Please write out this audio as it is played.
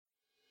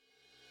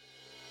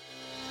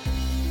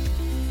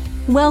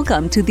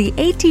Welcome to the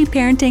AT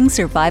Parenting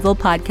Survival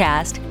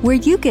Podcast, where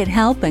you get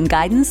help and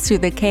guidance through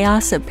the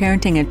chaos of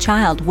parenting a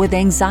child with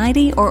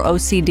anxiety or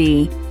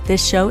OCD.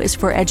 This show is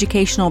for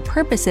educational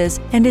purposes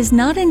and is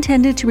not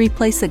intended to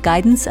replace the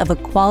guidance of a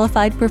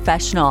qualified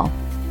professional.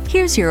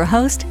 Here's your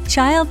host,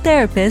 child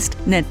therapist,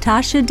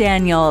 Natasha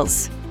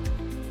Daniels.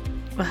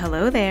 Well,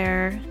 hello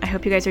there. I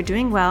hope you guys are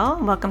doing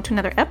well. Welcome to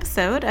another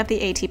episode of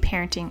the AT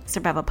Parenting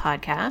Survival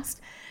Podcast.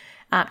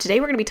 Today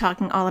we're going to be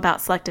talking all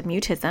about selective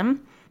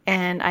mutism.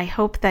 And I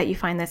hope that you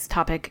find this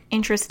topic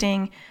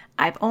interesting.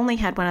 I've only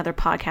had one other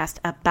podcast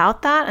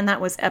about that, and that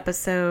was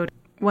episode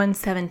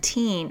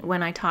 117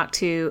 when I talked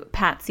to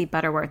Patsy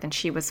Butterworth, and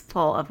she was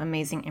full of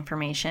amazing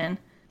information.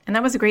 And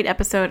that was a great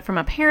episode from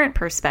a parent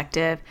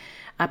perspective,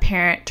 a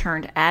parent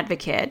turned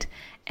advocate.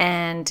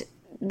 And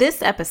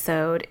this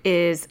episode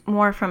is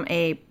more from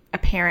a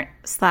parent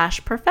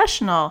 /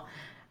 professional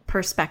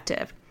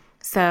perspective.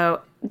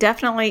 So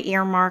definitely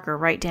earmark or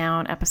write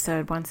down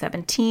episode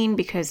 117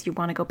 because you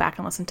want to go back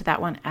and listen to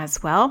that one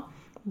as well.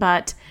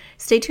 But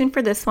stay tuned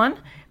for this one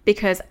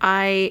because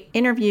I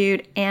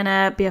interviewed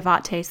Anna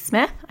Biavate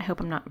Smith. I hope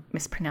I'm not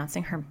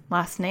mispronouncing her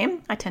last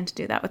name. I tend to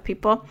do that with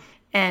people.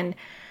 And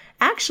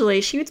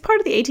actually, she was part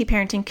of the AT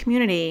parenting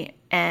community,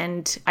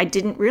 and I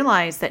didn't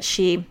realize that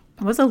she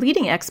was a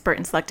leading expert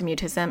in selective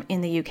mutism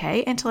in the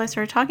UK until I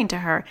started talking to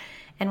her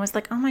and was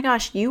like, oh my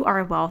gosh, you are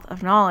a wealth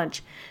of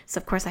knowledge. So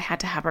of course I had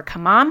to have her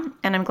come on,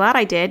 and I'm glad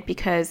I did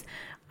because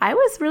I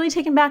was really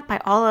taken back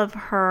by all of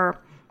her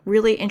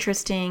really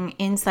interesting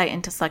insight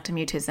into selective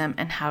mutism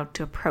and how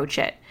to approach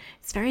it.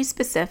 It's very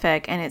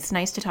specific, and it's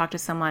nice to talk to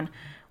someone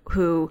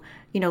who,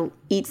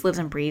 eats, lives,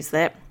 and breathes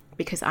it,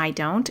 because I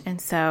don't. And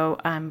so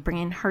I'm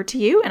bringing her to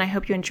you, and I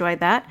hope you enjoyed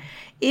that.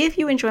 If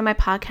you enjoy my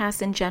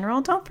podcast in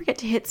general, don't forget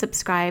to hit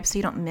subscribe so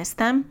you don't miss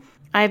them.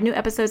 I have new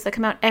episodes that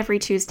come out every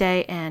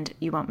Tuesday, and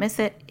you won't miss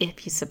it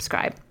if you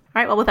subscribe.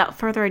 All right, well, without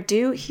further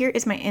ado, here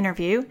is my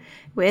interview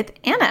with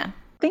Anna.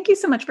 Thank you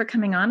so much for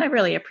coming on. I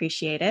really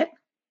appreciate it.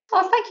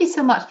 Well, thank you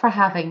so much for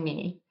having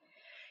me.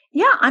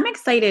 Yeah, I'm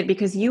excited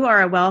because you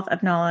are a wealth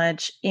of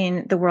knowledge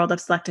in the world of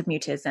selective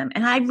mutism,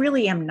 and I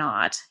really am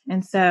not.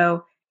 And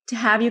so to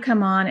have you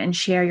come on and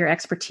share your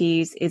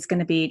expertise is going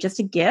to be just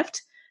a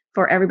gift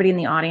for everybody in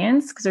the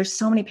audience, because there's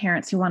so many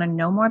parents who want to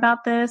know more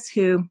about this,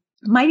 who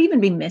might even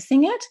be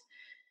missing it.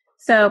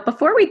 So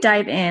before we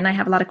dive in, I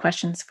have a lot of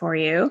questions for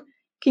you.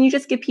 Can you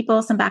just give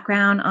people some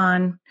background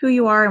on who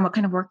you are and what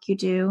kind of work you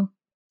do?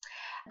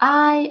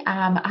 I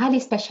am a highly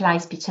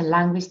specialized speech and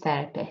language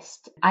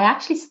therapist. I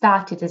actually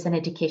started as an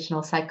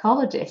educational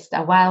psychologist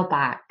a while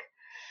back,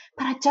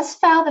 but I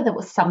just felt that there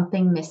was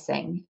something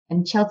missing.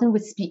 And children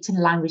with speech and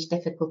language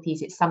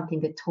difficulties is something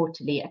that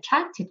totally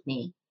attracted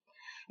me.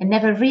 I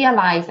never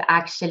realized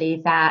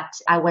actually that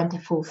I went a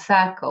full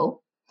circle.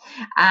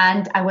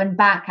 And I went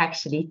back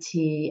actually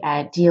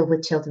to deal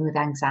with children with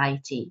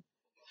anxiety.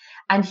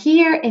 And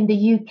here in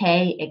the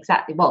UK,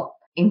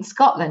 in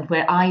Scotland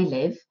where I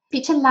live,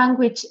 speech and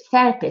language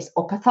therapists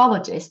or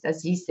pathologists,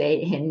 as you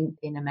say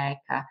in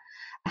America,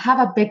 have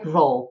a big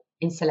role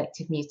in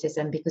selective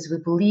mutism because we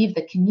believe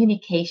that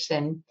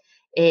communication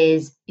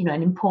is,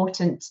 an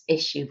important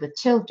issue with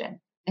children.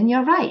 And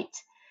you're right,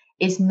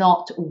 is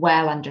not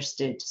well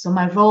understood. So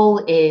my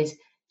role is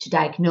to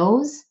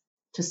diagnose,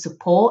 to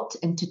support,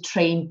 and to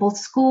train both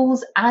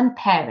schools and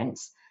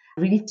parents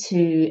really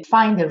to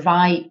find the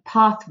right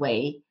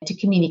pathway to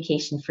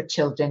communication for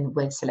children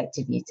with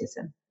selective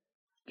mutism.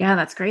 Yeah,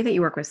 that's great that you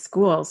work with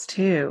schools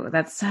too.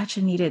 That's such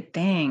a needed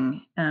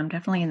thing,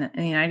 definitely in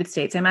the United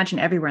States. I imagine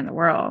everywhere in the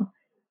world.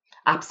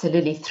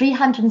 Absolutely.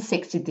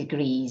 360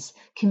 degrees.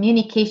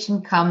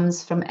 Communication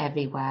comes from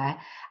everywhere.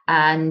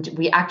 And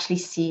we actually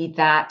see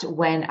that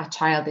when a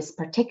child is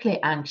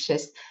particularly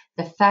anxious,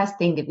 the first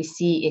thing that we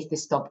see is they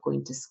stop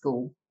going to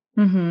school.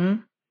 Mm-hmm.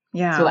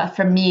 Yeah. So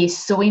for me, it's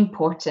so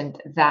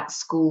important that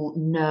school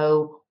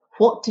know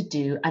what to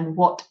do and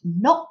what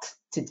not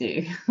to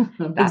do.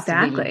 That's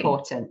exactly. Really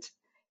important.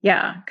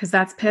 Yeah, because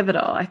that's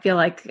pivotal. I feel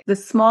like the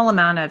small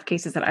amount of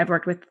cases that I've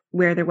worked with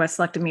where there was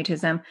selective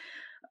mutism,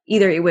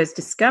 either it was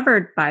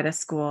discovered by the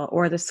school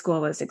or the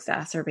school was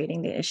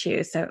exacerbating the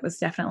issue. So it was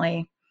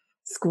definitely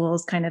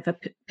school's kind of a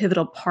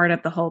pivotal part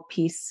of the whole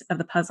piece of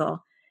the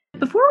puzzle.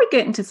 Before we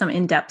get into some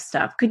in-depth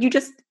stuff, could you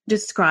just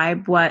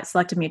describe what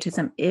selective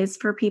mutism is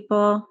for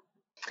people?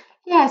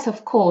 Yes,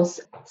 of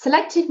course.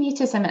 Selective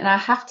mutism, and I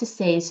have to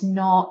say, is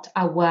not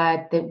a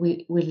word that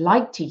we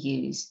like to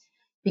use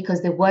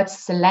because the word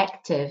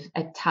selective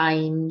at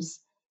times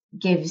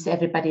gives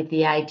everybody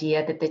the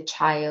idea that the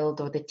child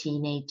or the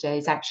teenager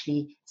is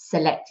actually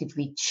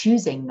selectively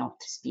choosing not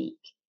to speak.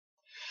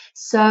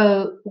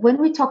 So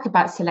when we talk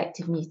about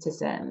selective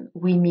mutism,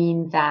 we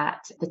mean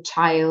that the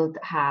child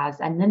has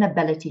an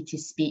inability to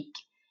speak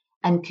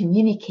and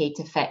communicate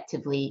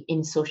effectively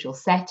in social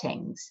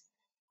settings.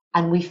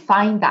 And we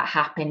find that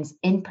happens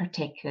in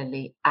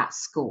particularly at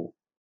school.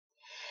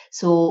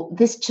 So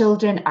these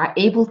children are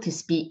able to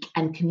speak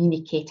and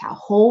communicate at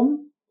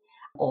home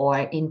or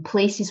in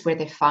places where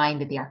they find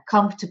that they are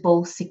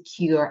comfortable,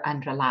 secure,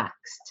 and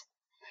relaxed.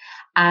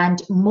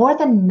 And more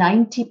than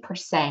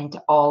 90%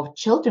 of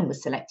children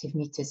with selective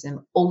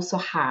mutism also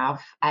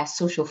have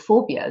social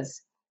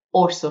phobias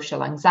or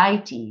social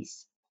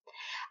anxieties.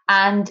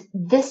 And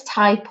this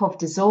type of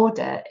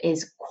disorder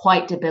is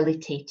quite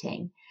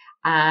debilitating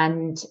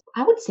and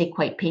I would say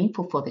quite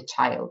painful for the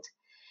child,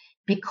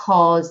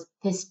 because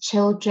these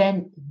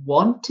children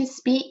want to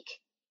speak,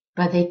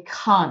 but they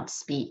can't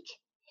speak.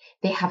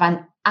 They have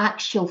an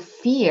actual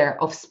fear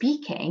of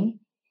speaking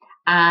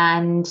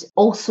and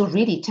also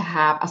really to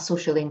have a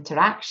social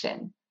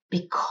interaction,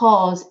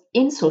 because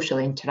in social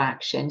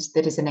interactions,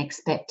 there is an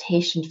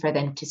expectation for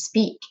them to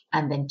speak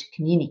and then to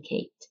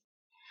communicate.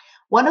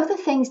 One of the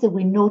things that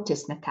we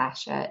notice,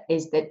 Natasha,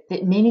 is that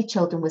many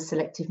children with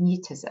selective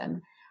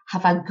mutism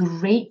have a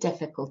great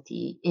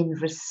difficulty in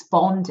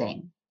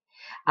responding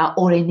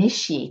or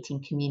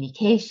initiating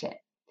communication,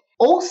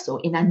 also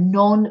in a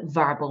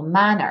non-verbal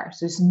manner.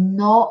 So it's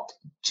not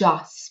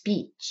just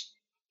speech,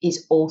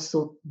 it's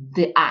also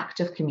the act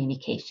of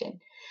communication.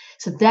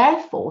 So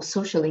therefore,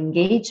 social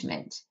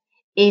engagement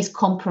is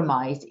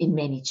compromised in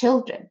many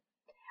children.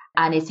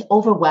 And it's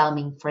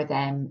overwhelming for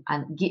them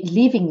and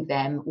leaving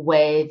them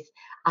with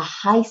a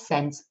high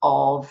sense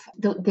of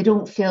they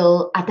don't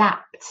feel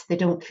adapt. They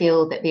don't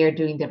feel that they're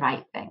doing the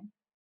right thing.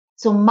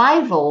 So my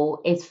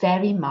role is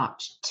very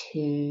much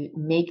to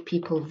make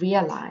people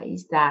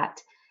realize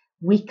that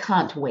we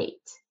can't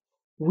wait.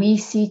 We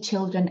see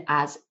children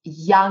as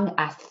young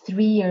as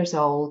 3 years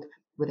old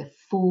with a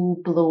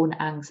full-blown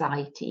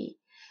anxiety,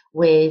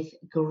 with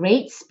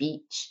great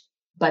speech,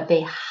 but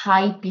they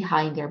hide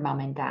behind their mum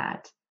and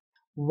dad.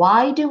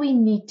 Why do we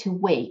need to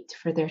wait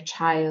for their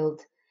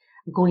child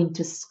going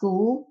to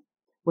school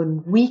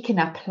when we can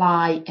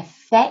apply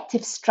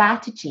effective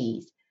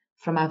strategies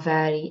from a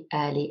very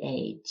early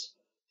age?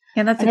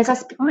 Yeah, that's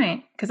a good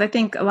point, because I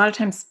think a lot of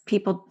times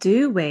people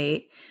do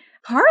wait,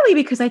 partly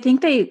because I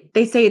think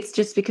they say it's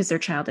just because their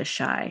child is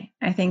shy.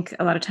 I think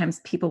a lot of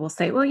times people will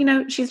say,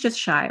 well, she's just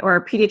shy.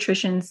 Or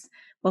pediatricians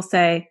will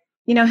say,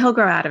 he'll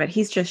grow out of it.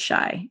 He's just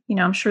shy.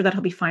 I'm sure that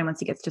he'll be fine once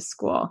he gets to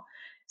school.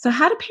 So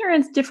how do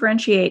parents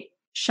differentiate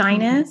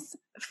shyness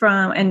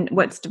from and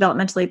what's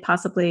developmentally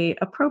possibly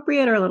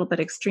appropriate or a little bit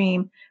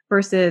extreme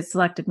versus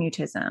selective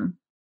mutism?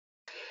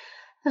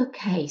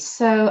 Okay,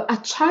 so a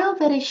child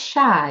that is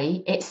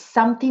shy, it's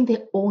something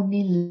that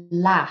only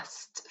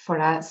lasts for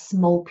a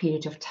small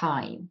period of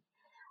time.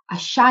 A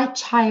shy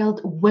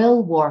child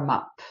will warm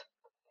up.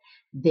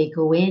 They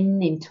go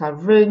into a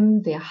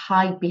room, they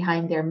hide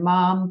behind their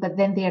mom, but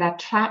then they're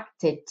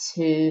attracted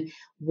to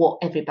what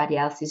everybody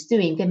else is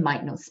doing. They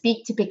might not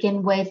speak to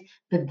begin with,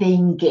 but they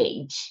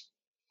engage.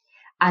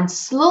 And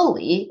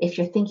slowly, if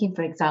you're thinking,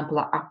 for example,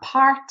 at a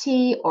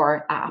party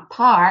or at a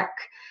park,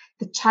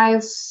 the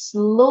child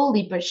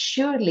slowly but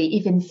surely,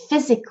 even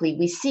physically,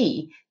 we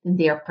see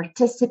they are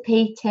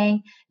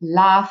participating,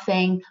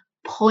 laughing,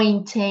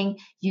 pointing,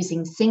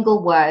 using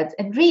single words.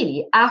 And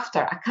really,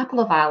 after a couple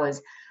of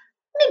hours,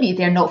 maybe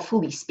they're not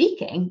fully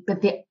speaking,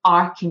 but they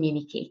are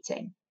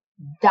communicating.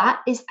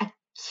 That is a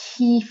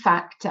key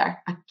factor,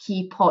 a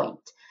key point.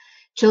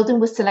 Children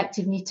with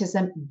selective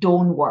mutism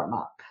don't warm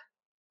up.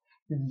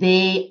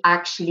 They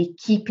actually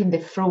stay in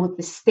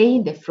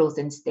the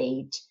frozen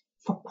stage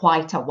for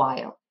quite a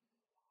while,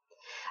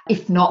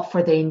 if not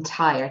for the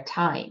entire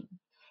time.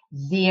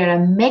 Their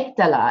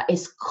amygdala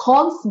is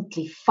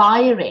constantly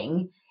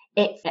firing.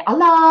 It's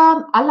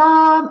alarm,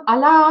 alarm,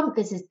 alarm.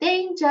 This is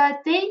danger,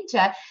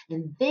 danger.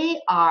 And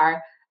they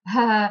are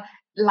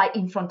like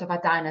in front of a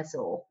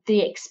dinosaur.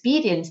 They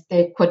experience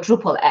the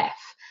quadruple F: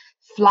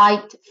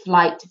 flight,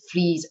 flight,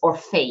 freeze, or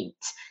faint.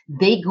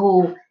 They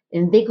go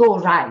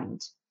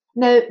around.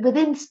 Now,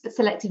 within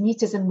selective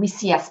mutism, we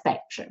see a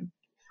spectrum.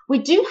 We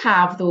do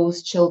have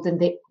those children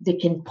that they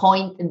can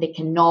point and they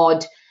can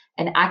nod,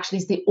 and actually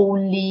it's the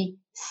only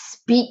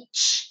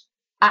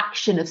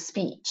action of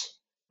speech.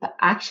 But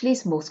actually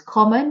it's most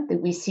common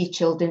that we see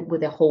children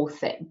with the whole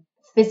thing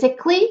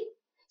physically.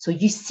 So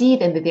you see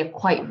them that they're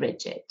quite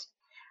rigid.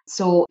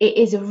 So it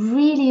is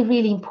really,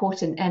 really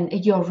important. And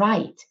you're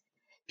right.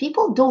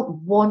 People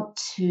don't want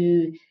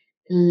to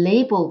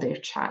label their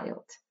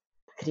child.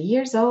 3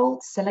 years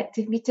old,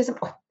 selective mutism,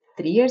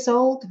 3 years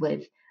old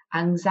with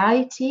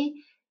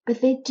anxiety, but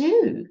they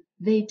do.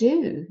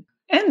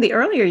 And the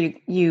earlier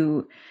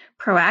you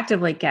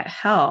proactively get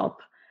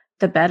help,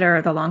 the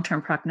better the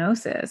long-term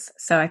prognosis.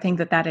 So I think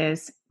that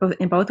is,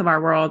 in both of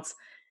our worlds,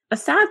 a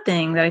sad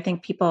thing that I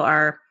think people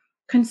are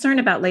concerned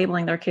about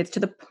labeling their kids to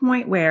the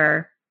point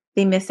where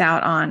they miss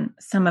out on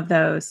some of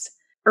those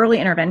early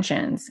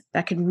interventions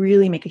that could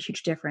really make a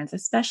huge difference,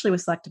 especially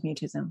with selective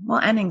mutism,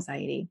 and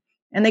anxiety.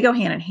 And they go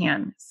hand in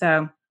hand.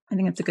 So I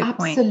think it's a good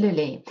point.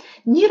 Absolutely.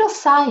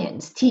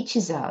 Neuroscience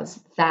teaches us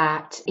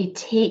that it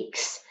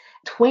takes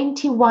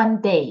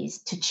 21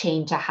 days to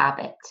change a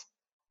habit.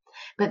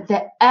 But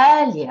the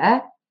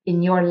earlier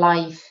in your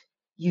life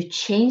you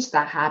change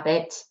that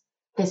habit,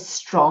 the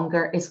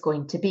stronger it's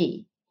going to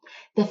be.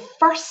 The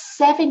first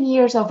 7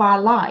 years of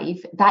our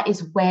life, that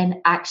is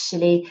when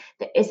actually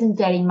there isn't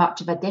very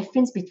much of a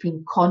difference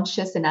between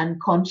conscious and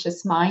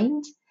unconscious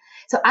mind.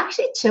 So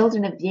actually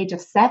children at the age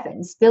of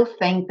 7 still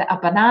think that a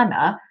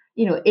banana,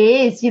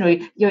 is, you're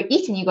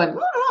eating, you're going,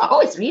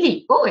 it's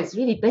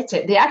really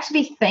bitter. They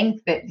actually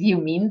think that you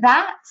mean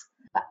that.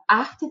 But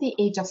after the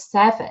age of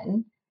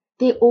 7,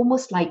 they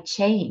almost like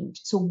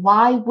change. So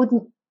why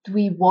wouldn't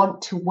we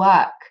want to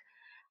work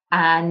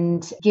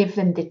and give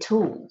them the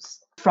tools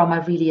from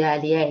a really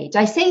early age?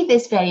 I say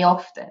this very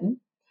often,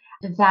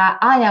 that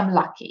I am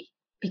lucky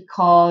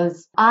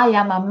because I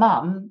am a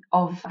mum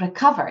of a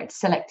recovered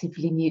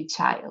selectively mute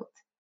child.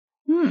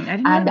 I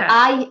didn't know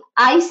that.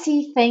 I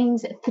see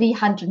things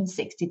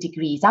 360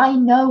 degrees. I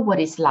know what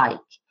it's like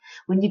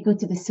when you go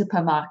to the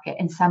supermarket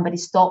and somebody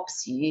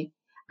stops you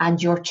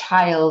and your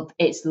child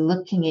is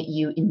looking at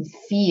you in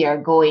fear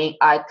going,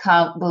 I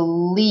can't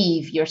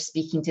believe you're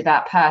speaking to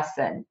that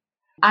person.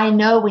 I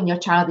know when your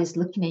child is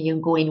looking at you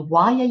and going,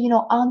 why are you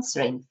not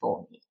answering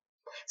for me?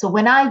 So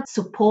when I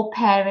support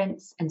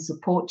parents and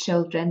support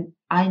children,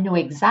 I know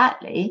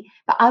exactly,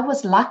 but I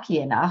was lucky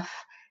enough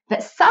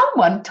that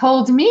someone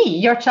told me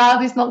your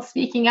child is not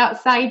speaking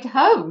outside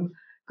home,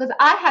 because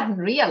I hadn't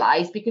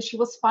realized because she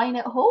was fine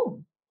at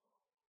home.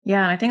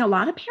 Yeah, and I think a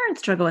lot of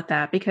parents struggle with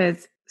that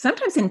because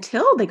sometimes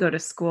until they go to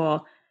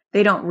school,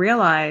 they don't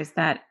realize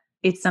that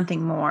it's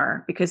something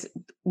more, because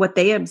what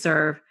they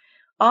observe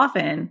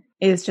often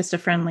is just a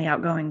friendly,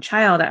 outgoing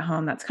child at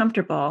home that's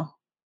comfortable.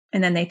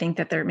 And then they think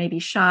that they're maybe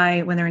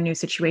shy when they're in new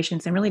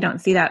situations and really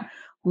don't see that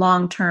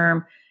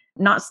long-term,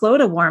 not slow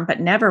to warm, but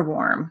never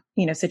warm,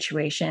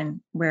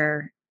 situation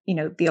where,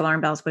 the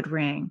alarm bells would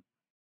ring.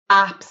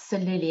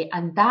 Absolutely.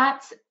 And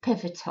that's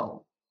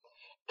pivotal.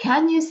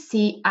 Can you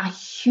see a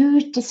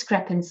huge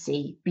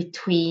discrepancy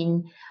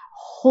between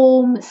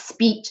home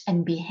speech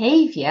and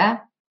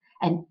behavior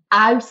and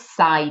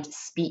outside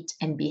speech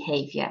and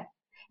behavior?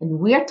 And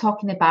we're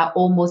talking about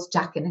almost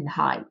Jekyll and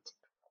Hyde,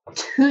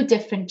 2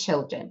 different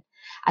children.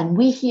 And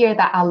we hear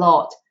that a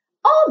lot.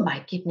 Oh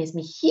my goodness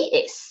me, he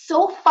is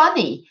so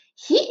funny.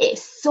 He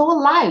is so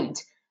loud.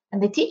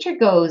 And the teacher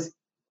goes,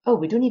 oh,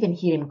 we don't even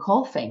hear him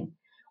coughing.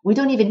 We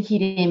don't even hear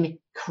him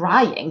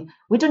crying.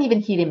 We don't even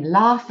hear him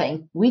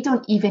laughing. We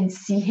don't even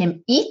see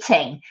him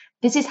eating.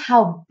 This is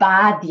how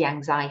bad the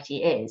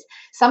anxiety is.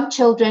 Some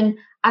children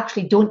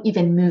actually don't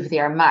even move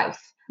their mouth,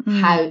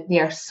 how they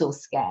are so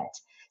scared.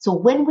 So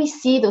when we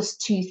see those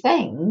 2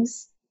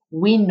 things,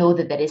 we know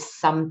that there is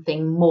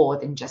something more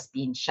than just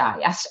being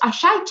shy. A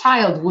shy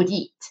child would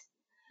eat.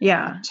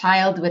 Yeah. A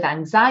child with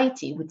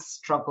anxiety would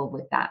struggle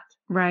with that.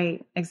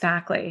 Right.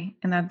 Exactly.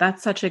 And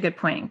that's such a good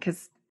point,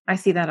 because I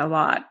see that a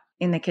lot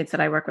in the kids that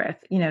I work with,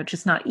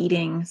 just not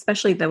eating,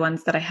 especially the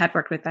ones that I had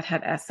worked with that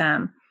had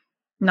SM,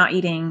 not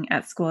eating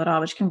at school at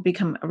all, which can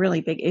become a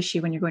really big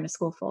issue when you're going to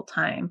school full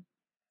time.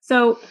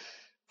 So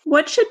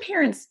what should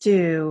parents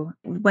do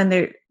when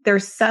they're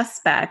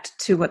suspect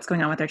to what's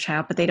going on with their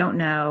child, but they don't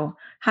know?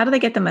 How do they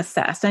get them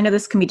assessed? I know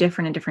this can be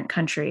different in different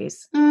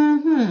countries.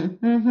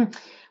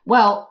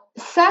 Well,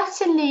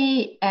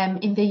 certainly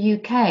in the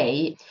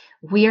UK,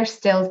 we are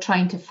still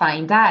trying to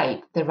find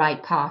out the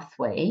right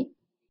pathway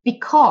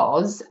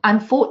because,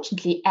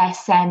 unfortunately,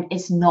 SM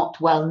is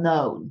not well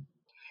known.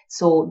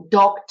 So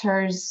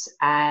doctors,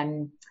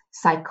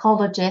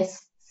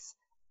 psychologists,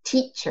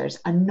 teachers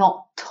are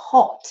not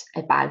taught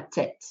about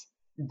it.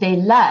 They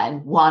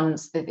learn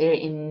once that they're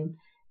in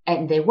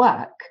their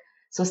work.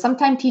 So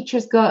sometimes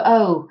teachers go,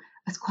 oh,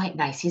 that's quite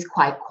nice. He's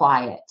quite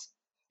quiet.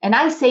 And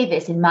I say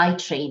this in my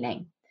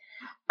training.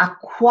 A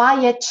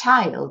quiet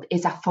child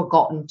is a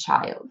forgotten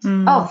child.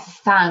 Oh,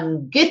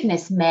 thank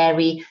goodness,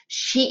 Mary,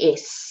 she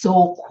is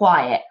so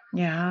quiet.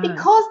 Yeah.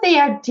 Because they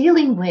are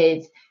dealing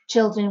with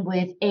children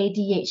with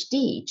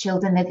ADHD,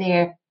 children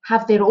that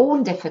have their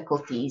own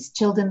difficulties,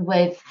 children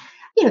with,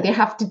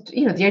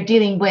 they're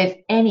dealing with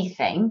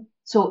anything.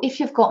 So if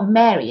you've got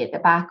Mary at the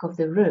back of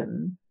the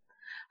room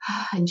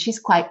and she's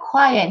quite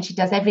quiet and she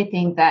does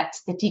everything that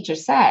the teacher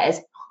says,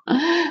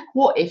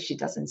 what if she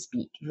doesn't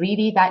speak?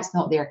 Really, that's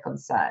not their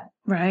concern.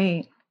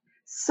 Right.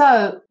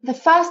 So the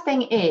first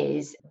thing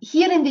is,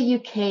 here in the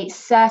UK,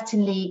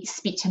 certainly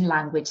speech and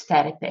language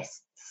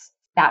therapists.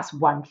 That's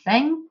one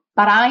thing.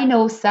 But I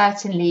know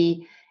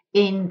certainly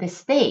in the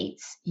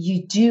States,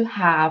 you do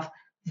have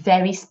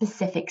very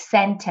specific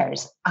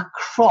centers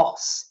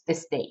across the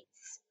States.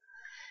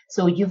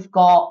 So you've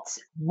got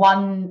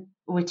one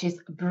which is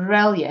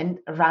brilliant,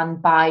 run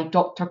by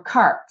Dr.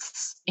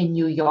 Kurtz in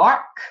New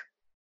York.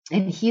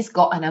 And he's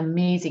got an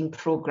amazing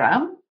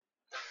program.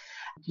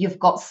 You've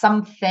got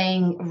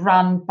something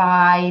run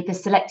by the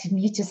Selective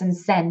Mutism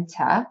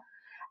Center,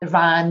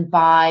 run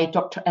by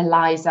Dr.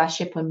 Eliza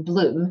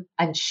Shippen-Bloom,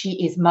 and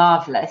she is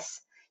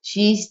marvelous.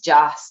 She's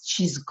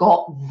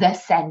got the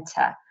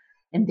center,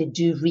 and they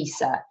do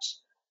research.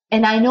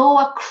 And I know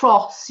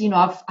across,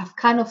 I've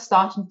kind of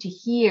started to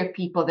hear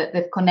people that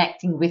they're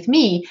connecting with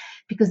me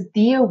because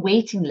their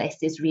waiting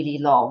list is really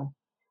long.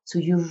 So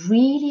you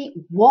really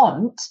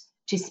want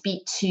to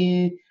speak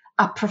to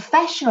a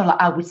professional,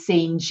 I would say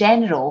in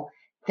general,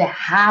 that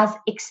has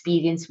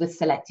experience with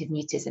selective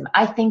mutism.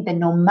 I think that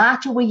no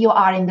matter where you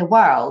are in the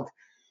world,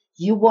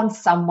 you want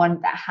someone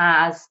that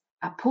has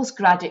a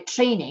postgraduate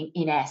training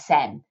in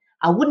SM.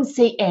 I wouldn't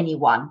say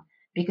anyone,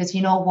 because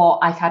you know what?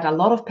 I've had a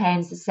lot of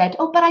parents that said,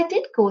 oh, but I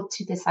did go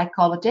to the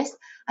psychologist.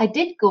 I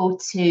did go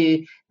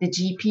to the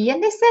GP,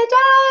 and they said,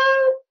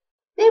 oh,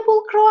 they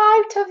will grow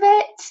out of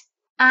it.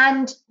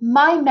 And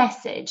my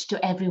message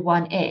to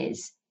everyone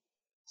is,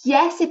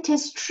 yes, it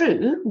is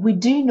true. We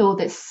do know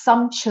that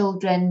some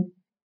children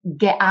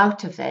get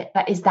out of it.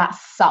 That is that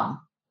some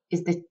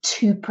is the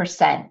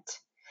 2%.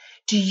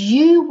 Do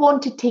you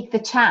want to take the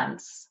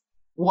chance?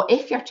 What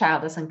if your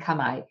child doesn't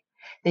come out?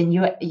 Then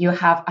you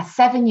have a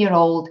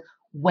 7-year-old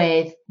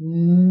with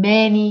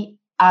many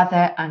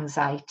other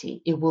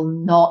anxiety. It will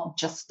not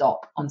just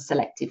stop on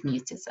selective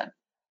mutism.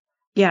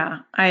 Yeah,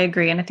 I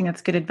agree. And I think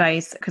that's good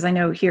advice, because I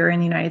know here in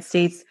the United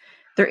States,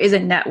 there is a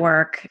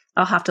network.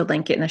 I'll have to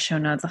link it in the show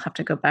notes. I'll have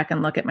to go back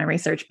and look at my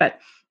research, but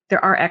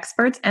there are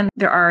experts and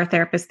there are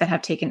therapists that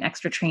have taken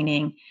extra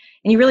training.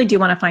 And you really do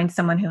want to find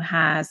someone who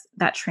has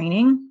that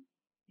training.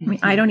 I mean,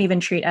 I don't even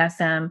treat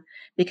SM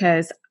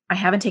because I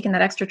haven't taken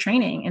that extra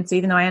training. And so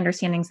even though I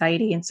understand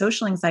anxiety and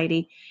social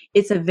anxiety,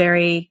 it's a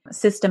very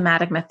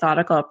systematic,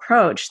 methodical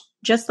approach.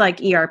 Just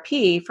like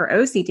ERP for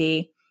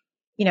OCD,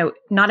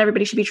 not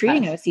everybody should be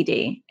treating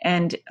OCD.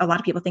 And a lot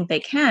of people think they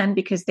can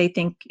because they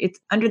think it's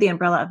under the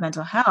umbrella of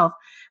mental health,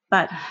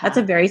 but that's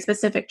a very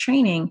specific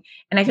training.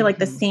 And I feel like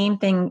the same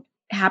thing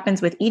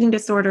happens with eating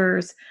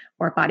disorders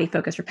or body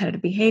focused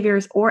repetitive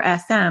behaviors or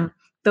SM.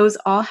 Those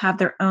all have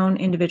their own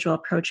individual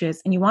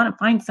approaches, and you want to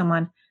find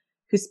someone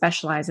who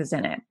specializes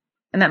in it.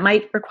 And that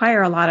might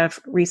require a lot of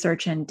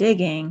research and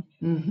digging,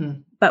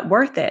 but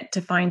worth it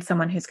to find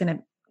someone who's going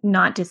to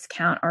not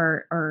discount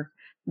or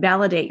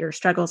validate your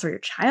struggles or your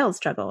child's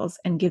struggles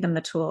and give them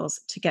the tools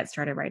to get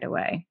started right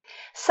away.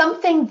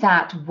 Something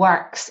that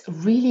works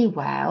really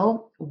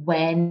well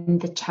when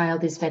the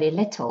child is very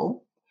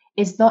little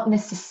is not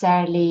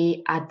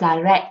necessarily a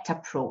direct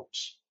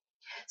approach.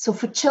 So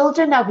for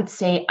children, I would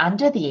say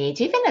under the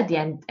age, even at the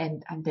end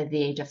and under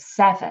the age of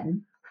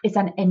 7, is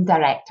an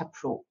indirect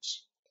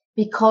approach,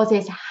 because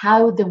it's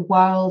how the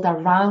world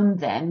around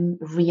them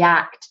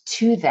react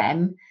to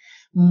them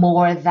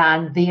more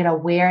than their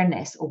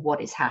awareness of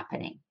what is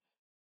happening.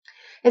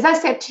 As I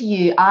said to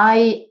you,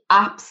 I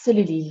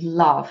absolutely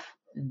love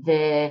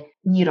the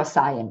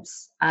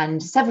neuroscience.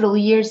 And several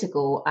years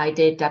ago, I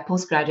did a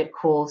postgraduate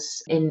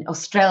course in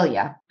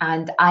Australia,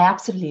 and I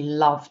absolutely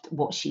loved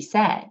what she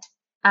said.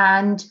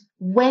 And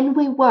when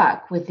we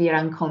work with their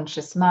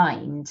unconscious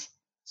mind,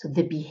 so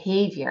the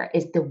behavior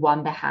is the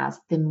one that has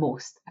the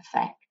most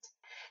effect.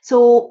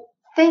 So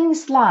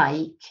things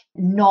like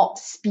not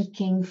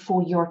speaking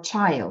for your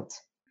child,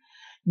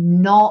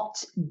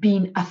 not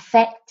being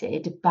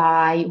affected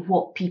by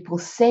what people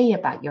say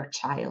about your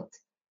child.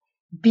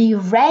 Be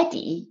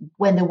ready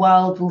when the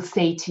world will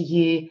say to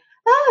you,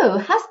 oh,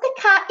 has the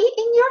cat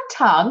eaten your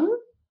tongue?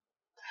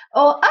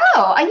 Or,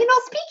 oh, are you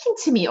not speaking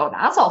to me? Oh,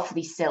 that's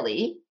awfully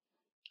silly.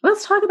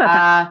 Let's talk about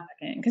that for a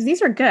second, because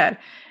these are good.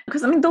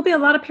 Because, there'll be a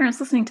lot of parents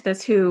listening to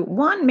this who,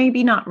 one,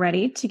 maybe not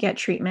ready to get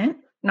treatment,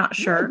 not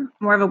sure,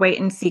 more of a wait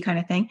and see kind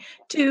of thing.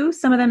 2,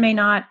 some of them may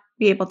not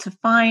be able to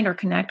find or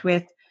connect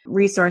with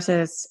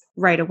resources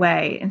right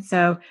away. And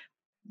so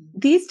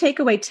these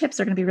takeaway tips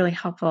are going to be really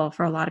helpful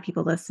for a lot of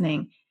people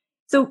listening.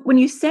 So when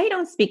you say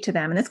don't speak to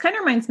them, and this kind of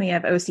reminds me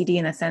of OCD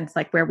in a sense,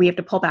 like where we have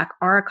to pull back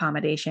our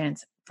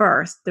accommodations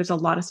first. There's a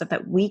lot of stuff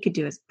that we could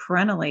do as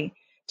parentally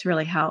to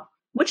really help.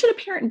 What should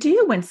a parent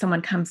do when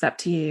someone comes up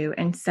to you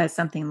and says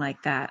something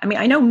like that?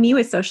 I know me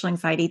with social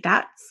anxiety,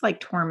 that's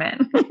like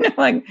torment.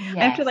 I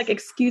have to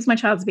excuse my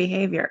child's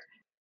behavior.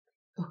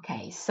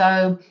 Okay,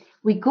 so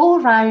we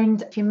go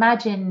around, if you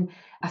imagine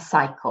a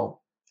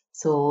cycle.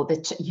 So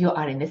you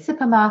are in the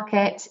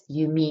supermarket,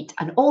 you meet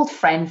an old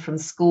friend from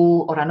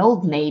school or an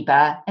old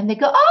neighbor, and they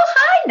go, oh,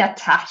 hi,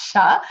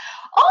 Natasha.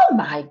 Oh,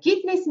 my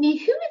goodness me,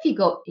 who have you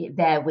got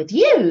there with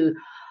you?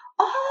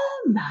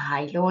 Oh,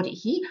 my Lord,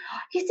 is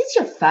this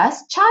your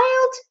first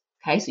child?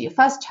 Okay, so your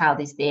first child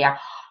is there.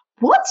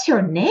 What's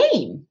your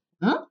name?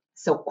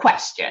 So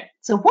question.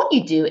 So what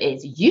you do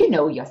is you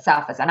know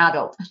yourself as an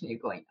adult, and you're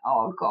going,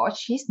 oh, gosh,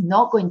 she's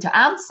not going to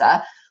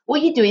answer.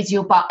 What you do is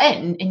you butt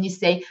in and you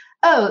say,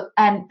 oh,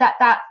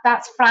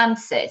 that's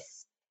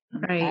Francis.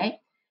 Right. Okay?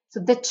 So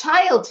the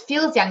child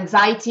feels the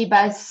anxiety,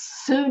 but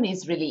soon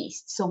is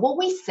released. So what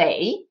we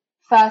say,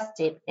 first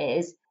tip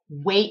is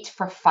wait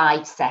for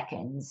 5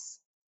 seconds.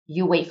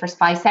 You wait for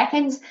 5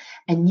 seconds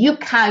and you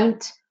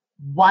count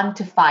 1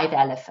 to 5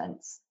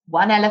 elephants.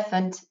 1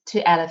 elephant,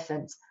 2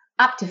 elephants,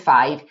 up to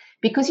 5.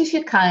 Because if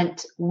you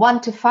count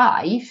 1 to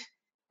 5,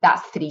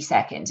 that's 3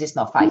 seconds. It's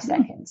not 5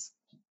 seconds.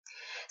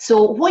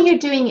 So what you're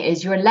doing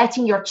is you're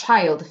letting your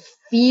child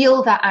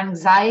feel that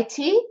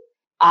anxiety.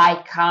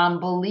 I can't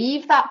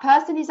believe that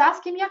person is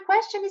asking me a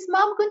question. Is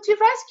mom going to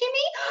rescue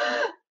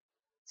me?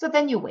 So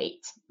then you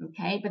wait,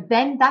 okay? But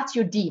then that's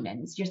your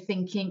demons. You're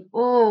thinking,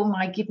 oh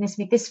my goodness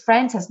me, this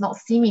friend has not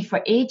seen me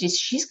for ages.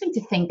 She's going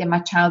to think that my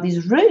child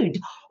is rude,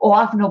 or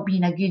I've not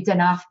been a good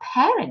enough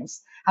parent.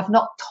 I've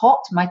not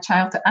taught my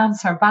child to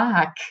answer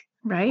back.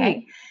 Right.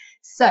 Okay?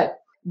 So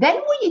Then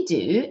what you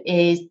do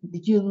is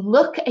you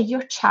look at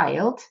your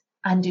child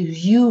and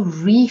you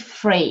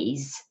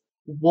rephrase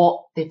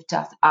what they've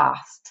just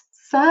asked.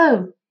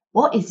 So,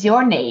 what is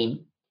your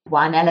name?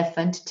 1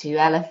 elephant, 2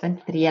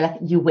 elephant, 3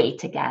 elephant. You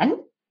wait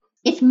again.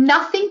 If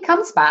nothing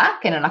comes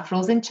back, and on a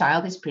frozen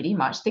child is pretty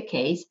much the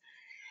case,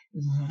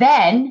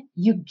 then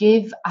you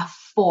give a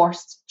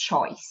forced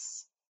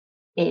choice.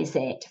 Is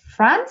it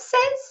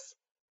Francis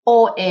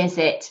or is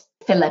it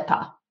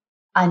Philippa?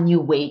 And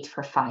you wait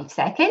for 5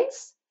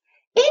 seconds.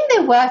 In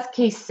the worst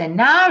case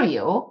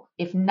scenario,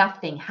 if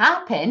nothing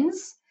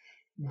happens,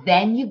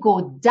 then you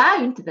go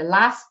down to the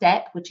last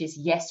step, which is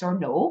yes or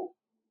no.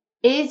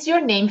 Is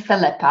your name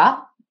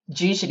Philippa?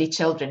 Usually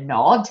children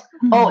nod.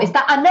 Mm-hmm. Oh, is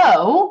that a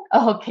no?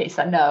 Oh, okay, it's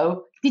a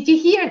no. Did you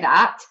hear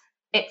that?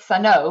 It's a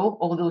no,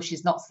 although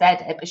she's not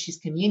said it, but she's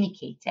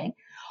communicating.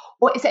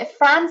 Or is it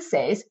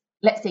Francis?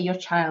 Let's say your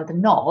child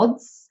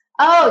nods.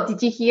 Oh,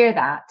 did you hear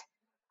that?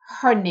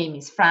 Her name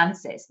is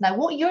Francis. Now,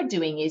 what you're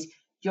doing is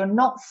you're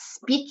not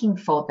speaking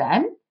for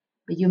them,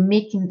 but you're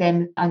making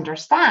them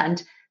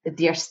understand that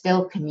they're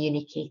still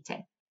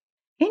communicating.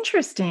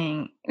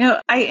 Interesting.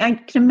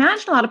 I can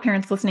imagine a lot of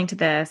parents listening to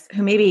this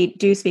who maybe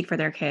do speak for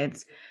their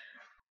kids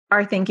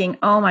are thinking,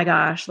 oh my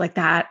gosh, like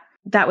that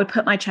would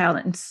put my child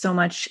in so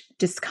much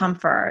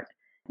discomfort.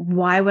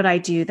 Why would I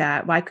do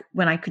that? Why,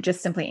 when I could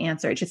just simply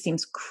answer? It just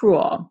seems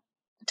cruel.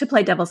 To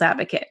play devil's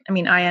advocate, I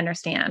mean, I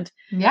understand.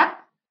 Yeah.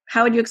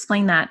 How would you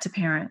explain that to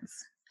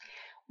parents?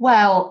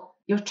 Well,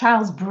 your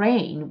child's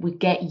brain would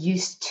get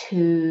used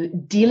to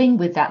dealing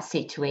with that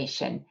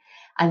situation.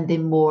 And the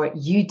more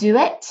you do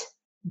it,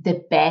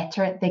 the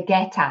better they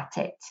get at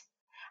it.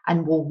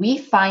 And what we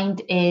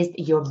find is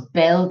you're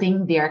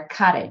building their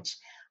courage.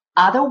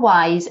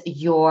 Otherwise,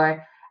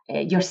 your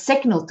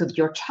signal to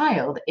your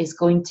child is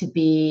going to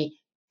be,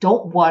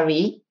 don't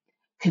worry,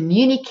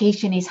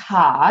 communication is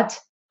hard.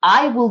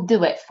 I will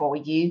do it for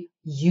you.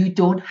 You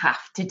don't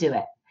have to do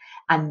it.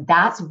 And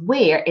that's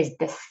where is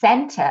the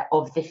center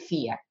of the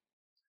fear.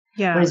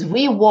 Yeah. Whereas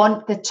we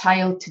want the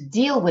child to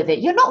deal with it.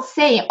 You're not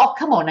saying, oh,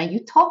 come on, are you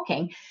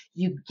talking?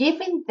 You're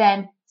giving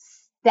them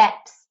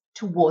steps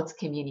towards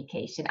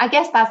communication. I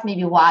guess that's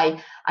maybe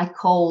why I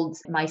called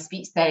my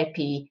speech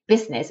therapy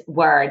business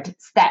Word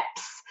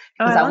Steps.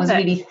 Because I was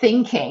really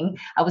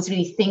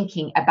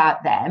thinking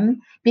about them,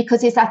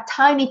 because it's a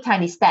tiny,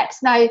 tiny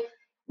steps. Now,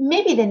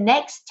 maybe the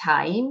next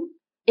time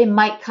it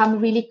might come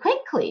really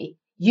quickly.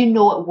 You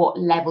know at what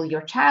level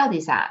your child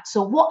is at.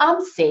 So what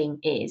I'm saying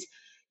is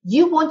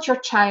you want your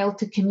child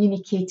to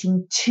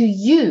communicating to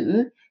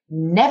you,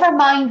 never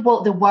mind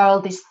what the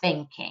world is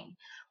thinking.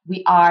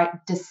 We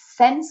are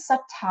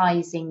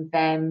desensitizing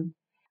them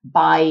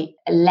by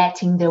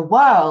letting the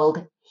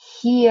world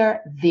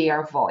hear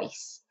their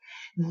voice.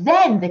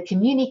 Then the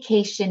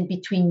communication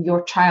between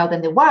your child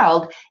and the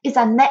world is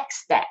a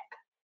next step.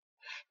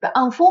 But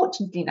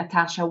unfortunately,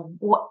 Natasha,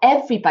 what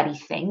everybody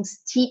thinks,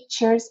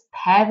 teachers,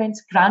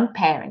 parents,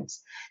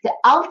 grandparents, that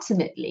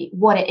ultimately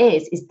what it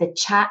is the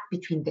chat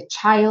between the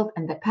child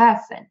and the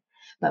person.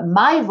 But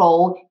my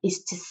role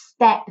is to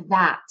step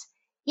that,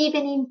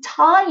 even in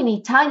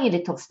tiny, tiny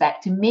little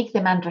step, to make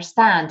them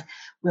understand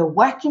we're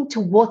working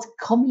towards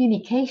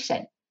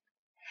communication.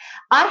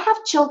 I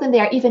have children, they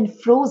are even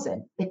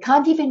frozen. They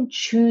can't even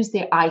choose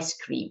their ice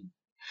cream.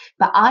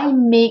 But I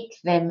make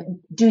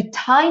them do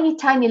tiny,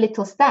 tiny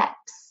little steps.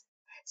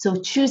 So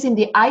choosing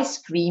the ice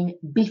cream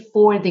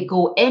before they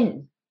go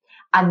in.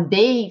 And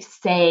they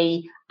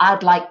say,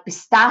 I'd like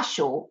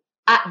pistachio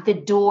at the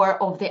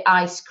door of the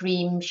ice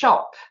cream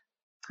shop.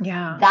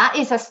 Yeah. That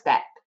is a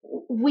step.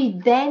 We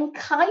then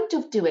kind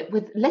of do it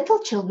with little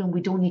children.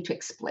 We don't need to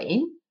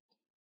explain.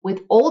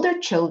 With older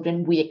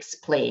children, we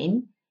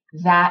explain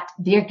that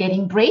they're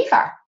getting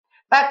braver.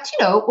 But,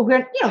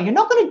 you're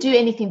not going to do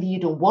anything that you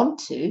don't want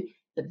to.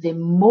 But the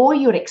more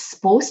you're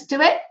exposed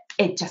to it,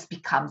 it just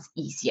becomes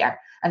easier.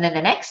 And then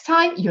the next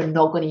time, you're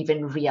not going to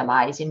even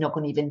realize, you're not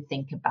going to even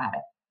think about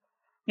it.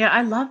 Yeah,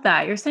 I love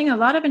that. You're saying a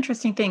lot of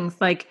interesting things.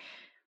 Like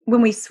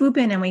when we swoop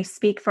in and we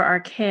speak for our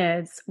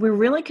kids, we're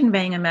really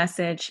conveying a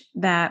message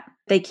that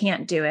they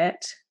can't do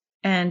it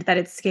and that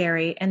it's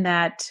scary and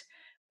that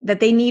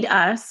they need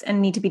us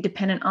and need to be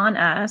dependent on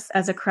us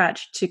as a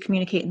crutch to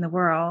communicate in the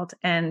world.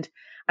 And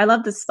I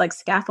love this like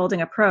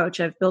scaffolding approach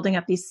of building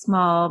up these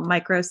small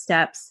micro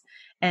steps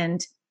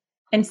and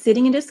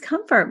sitting in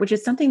discomfort, which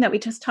is something that we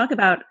just talk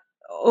about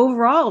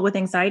overall with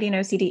anxiety and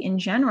OCD in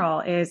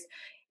general, is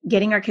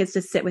getting our kids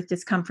to sit with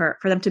discomfort,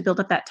 for them to build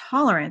up that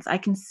tolerance. I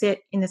can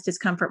sit in this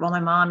discomfort while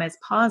my mom is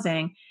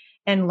pausing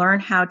and learn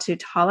how to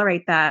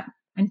tolerate that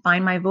and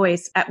find my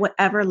voice at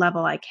whatever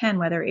level I can,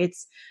 whether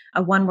it's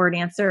a one-word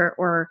answer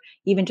or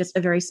even just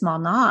a very small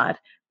nod.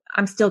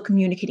 I'm still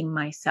communicating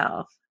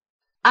myself.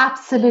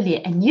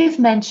 Absolutely. And you've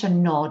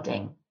mentioned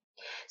nodding.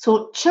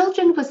 So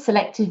children with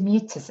selective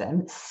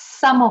mutism,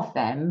 some of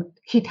them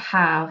could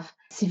have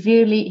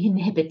severely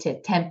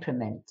inhibited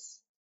temperaments.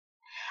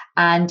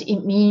 And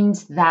it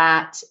means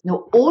that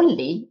not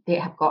only they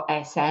have got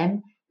SM,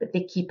 but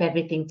they keep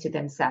everything to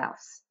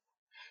themselves.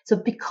 So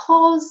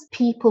because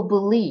people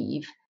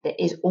believe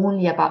that is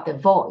only about the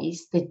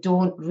voice, they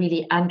don't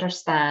really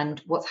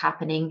understand what's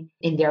happening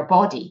in their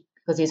body,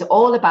 because it's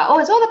all about,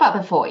 it's all about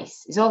the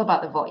voice. It's all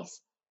about the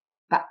voice.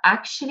 But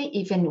actually,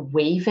 even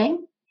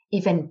waving,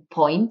 even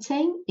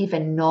pointing,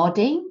 even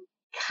nodding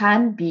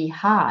can be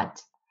hard.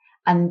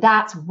 And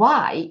that's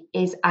why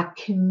is a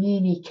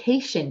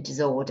communication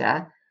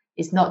disorder.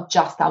 It's not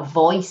just a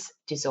voice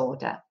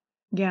disorder.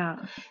 Yeah.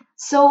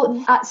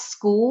 So at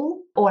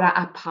school or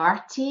at a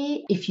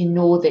party, if you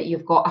know that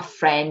you've got a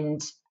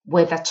friend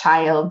with a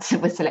child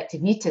with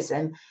selective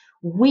mutism,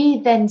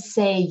 we then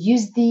say,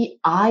 use the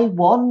I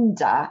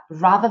wonder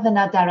rather than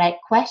a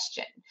direct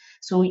question.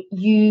 So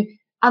you,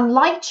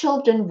 unlike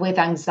children with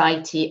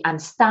anxiety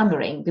and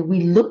stammering, that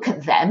we look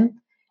at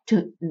them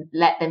to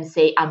let them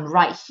say, I'm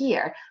right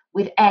here.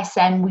 With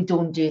SM, we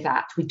don't do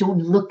that. We don't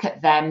look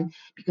at them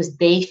because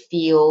they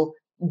feel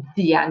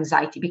the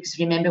anxiety. Because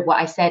remember what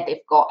I said,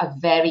 they've got a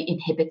very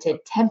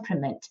inhibited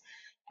temperament.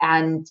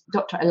 And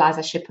Dr.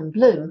 Eliza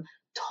Shippen-Bloom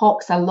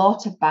talks a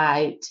lot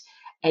about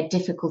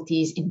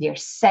difficulties in their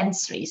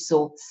sensory.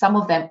 So some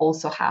of them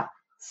also have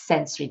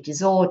sensory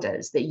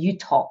disorders that you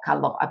talk a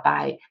lot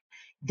about.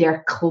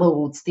 Their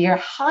clothes, they are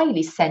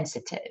highly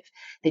sensitive.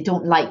 They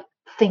don't like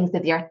things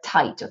that they are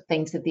tight or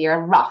things that they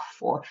are rough,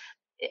 or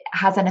it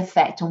has an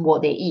effect on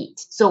what they eat.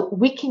 So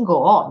we can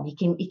go on.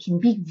 It can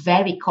be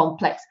very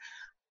complex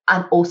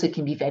and also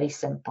can be very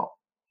simple.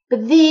 But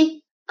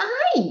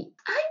I'm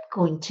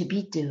going to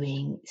be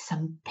doing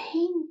some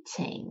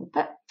painting,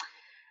 but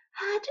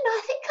I don't know,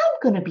 I think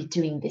I'm going to be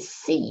doing the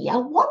sea. I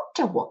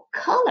wonder what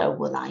color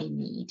will I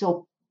need,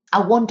 or I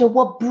wonder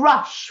what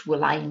brush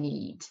will I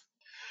need.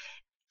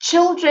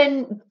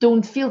 Children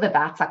don't feel that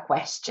that's a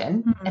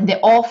question, and they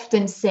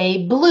often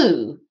say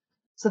blue.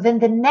 So then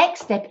the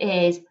next step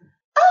is,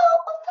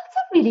 that's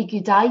a really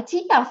good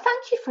idea.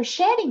 Thank you for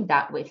sharing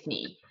that with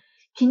me.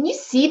 Can you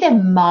see that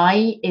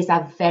my is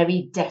a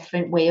very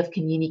different way of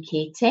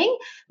communicating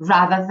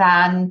rather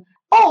than,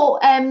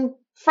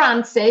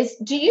 Francis,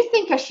 do you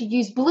think I should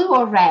use blue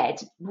or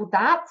red? Well,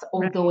 that's,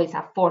 although it's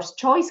a forced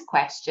choice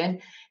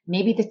question,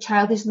 maybe the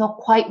child is not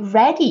quite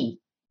ready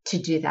to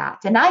do that.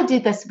 And I do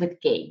this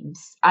with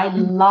games. I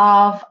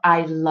love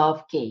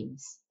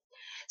games.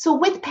 So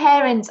with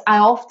parents, I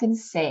often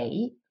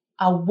say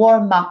a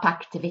warm-up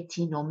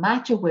activity, no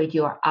matter where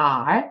you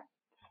are,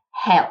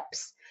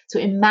 helps. So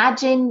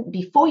imagine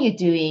before you're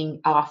doing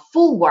a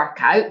full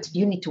workout,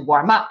 you need to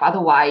warm up,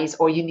 otherwise,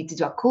 or you need to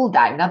do a cool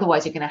down.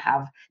 Otherwise, you're going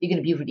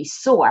to be really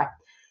sore.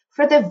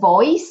 For the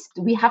voice,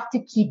 we have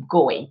to keep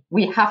going.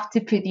 We have to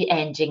put the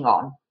engine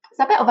on. It's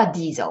a bit of a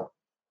diesel.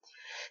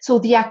 So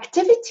the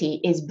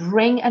activity is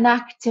bring an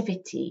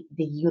activity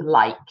that you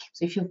like.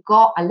 So if you've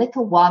got a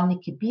little one,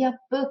 it could be a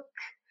book.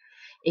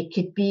 It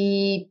could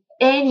be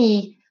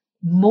any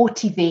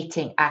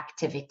motivating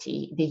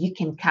activity that you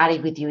can carry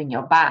with you in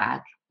your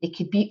bag. It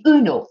could be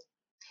Uno.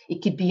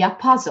 It could be a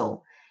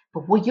puzzle.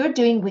 But what you're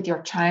doing with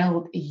your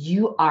child,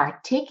 you are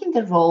taking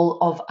the role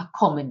of a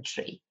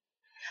commentary.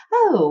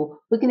 Oh,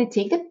 we're going to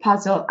take the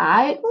puzzle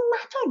out.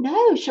 I don't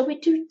know. Shall we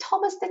do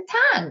Thomas the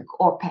Tank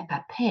or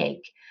Peppa Pig?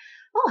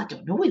 Oh, I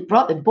don't know. We've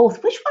brought them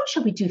both. Which one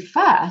shall we do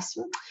first?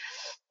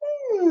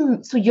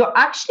 So you're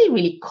actually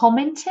really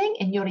commenting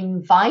and you're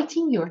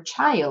inviting your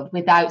child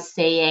without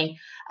saying,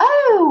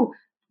 oh,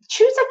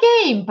 choose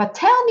a game, but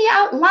tell me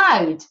out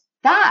loud.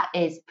 That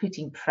is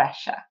putting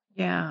pressure.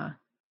 Yeah.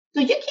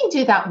 So you can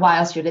do that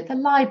whilst you're at the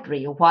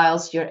library, or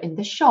whilst you're in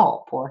the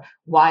shop, or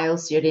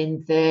whilst you're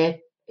in the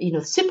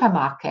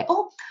supermarket.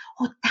 Oh,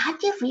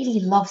 Daddy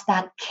really loves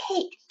that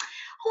cake.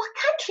 Oh, I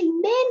can't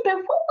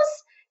remember. What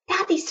was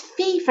Daddy's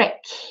favorite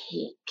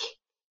cake?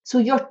 So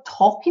you're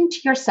talking to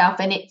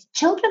yourself, and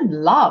children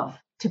love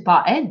to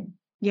butt in.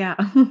 Yeah.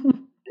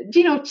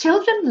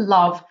 Children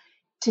love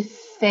to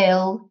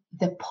fill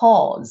the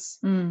pause.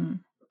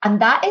 And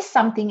that is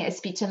something as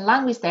speech and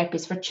language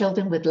therapists for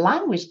children with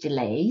language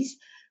delays,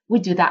 we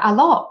do that a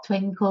lot.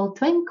 Twinkle,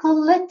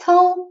 twinkle,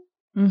 little.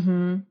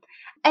 Mm-hmm.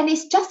 And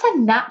it's just a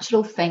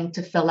natural thing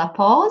to fill a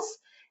pause.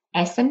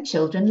 SM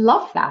children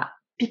love that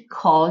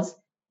because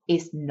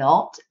it's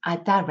not a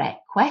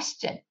direct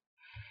question.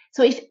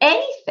 So if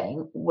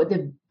anything,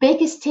 the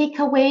biggest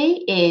takeaway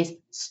is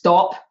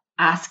stop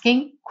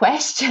asking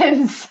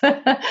questions.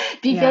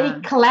 Be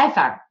very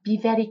clever. Be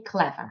very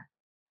clever.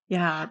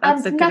 Yeah,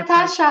 that's a good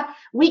Natasha, approach.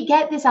 We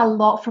get this a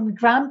lot from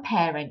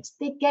grandparents.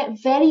 They get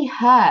very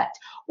hurt.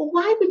 Well,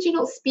 why would you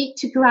not speak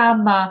to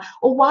grandma?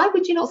 Or why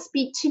would you not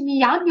speak to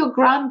me? I'm your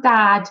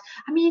granddad.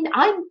 I mean,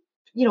 I'm,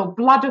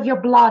 blood of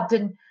your blood.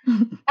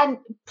 And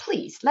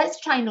please,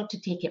 let's try not to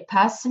take it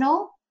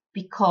personal,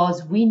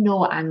 because we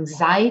know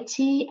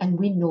anxiety and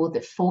we know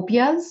that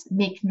phobias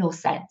make no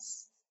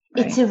sense.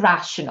 Right. It's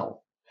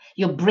irrational.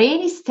 Your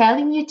brain is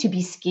telling you to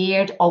be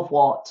scared of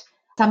what?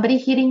 Somebody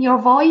hearing your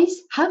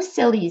voice? How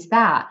silly is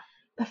that?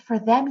 But for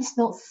them, it's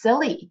not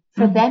silly.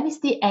 For them, it's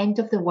the end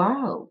of the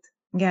world.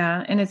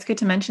 Yeah. And it's good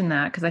to mention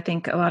that, because I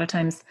think a lot of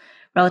times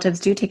relatives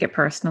do take it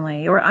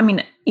personally. Or,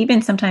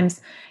 even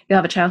sometimes you'll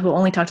have a child who will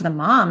only talk to the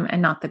mom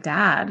and not the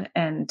dad.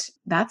 And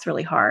that's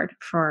really hard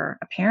for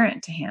a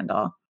parent to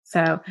handle.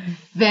 So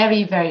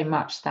very, very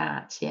much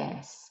that,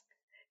 yes.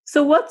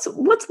 So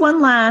what's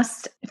one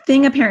last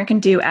thing a parent can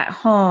do at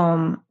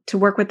home to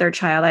work with their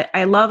child?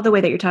 I love the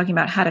way that you're talking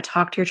about how to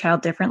talk to your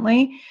child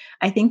differently.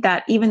 I think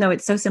that even though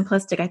it's so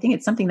simplistic, I think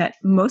it's something that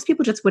most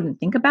people just wouldn't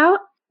think about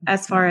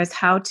as far as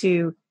how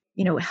to,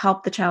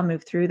 help the child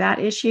move through that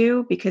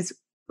issue. Because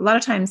a lot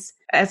of times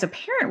as a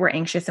parent, we're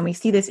anxious and we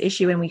see this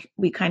issue and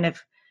we kind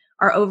of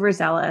are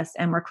overzealous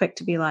and we're quick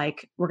to be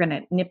like, we're going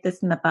to nip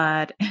this in the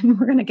bud and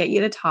we're going to get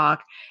you to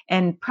talk,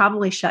 and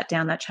probably shut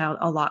down that child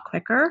a lot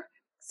quicker.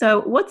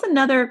 So what's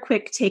another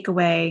quick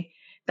takeaway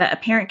that a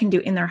parent can do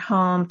in their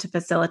home to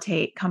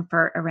facilitate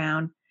comfort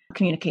around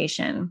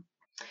communication?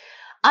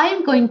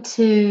 I'm going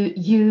to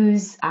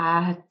use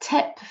a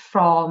tip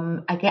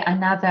from, again,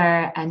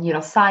 another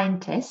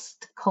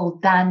neuroscientist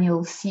called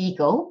Daniel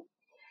Siegel.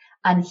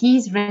 And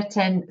he's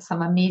written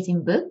some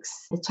amazing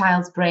books, The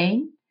Child's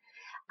Brain.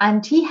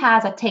 And he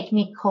has a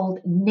technique called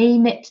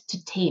name it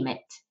to tame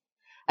it.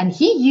 And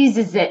he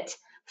uses it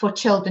for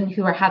children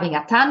who are having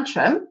a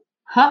tantrum.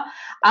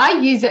 I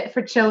use it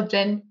for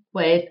children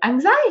with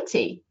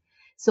anxiety.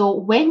 So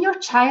when your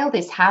child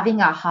is having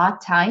a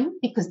hard time,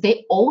 because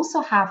they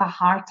also have a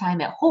hard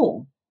time at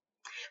home,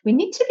 we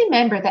need to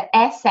remember that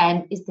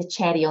SM is the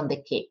cherry on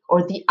the cake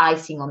or the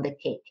icing on the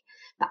cake.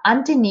 But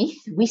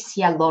underneath, we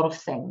see a lot of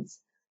things: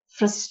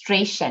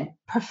 frustration,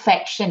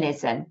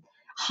 perfectionism,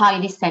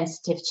 highly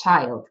sensitive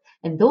child.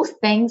 And those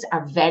things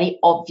are very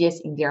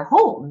obvious in their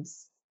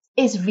homes.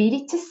 Is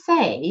really to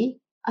say,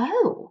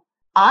 oh,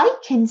 I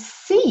can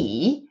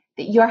see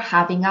that you're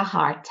having a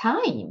hard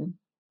time.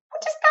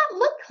 What does that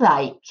look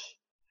like?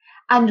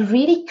 And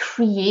really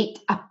create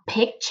a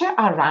picture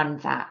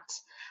around that.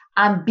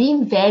 And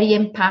being very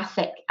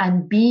empathic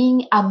and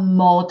being a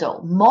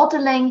model.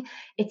 Modeling,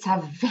 it's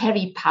a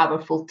very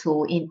powerful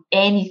tool in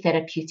any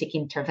therapeutic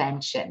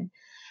intervention.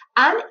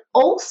 And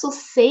also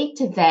say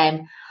to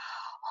them,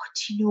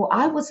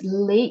 I was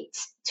late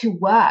to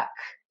work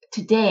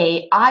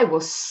today. I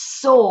was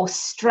so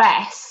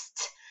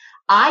stressed.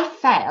 I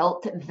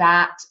felt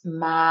that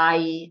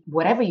my,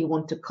 whatever you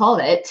want to call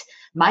it,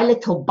 my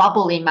little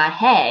bubble in my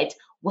head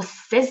was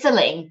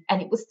sizzling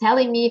and it was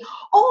telling me,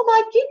 oh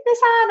my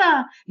goodness,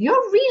 Anna,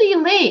 you're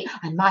really late.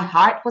 And my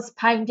heart was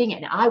pounding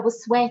and I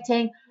was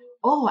sweating.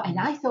 Oh, and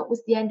I thought it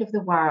was the end of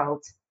the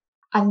world.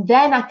 And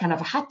then I kind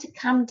of had to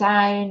calm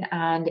down,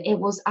 and it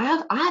was,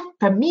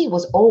 for me, it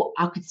was,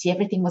 I could see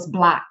everything was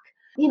black.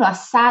 I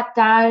sat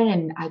down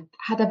and I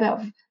had a bit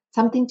of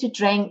something to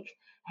drink,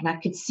 and I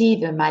could see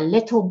that my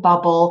little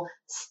bubble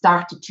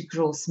started to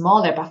grow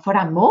smaller. But for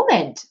a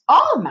moment,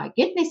 oh my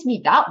goodness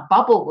me, that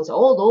bubble was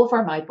all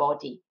over my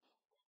body.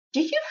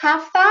 Do you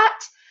have that?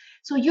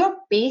 So you're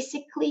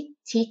basically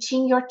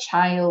teaching your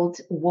child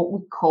what we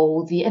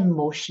call the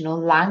emotional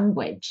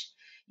language.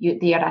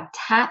 They are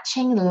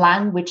attaching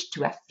language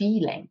to a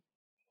feeling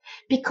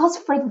because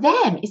for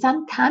them it's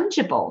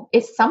intangible.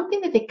 It's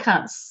something that they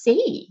can't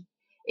see.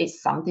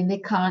 It's something they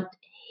can't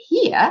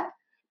hear,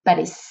 but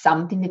it's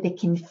something that they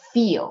can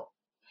feel.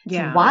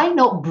 Yeah. So why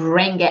not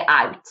bring it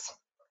out?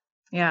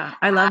 Yeah,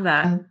 I love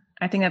that.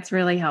 I think that's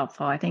really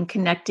helpful. I think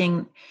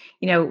connecting,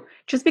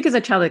 just because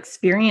a child is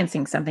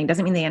experiencing something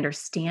doesn't mean they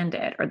understand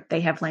it or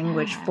they have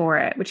language for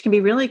it, which can be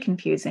really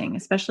confusing,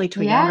 especially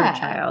to a younger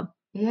child.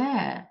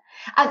 Yeah.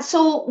 And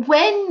so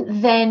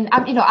when then,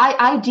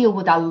 I deal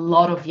with a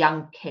lot of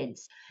young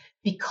kids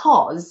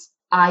because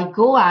I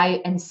go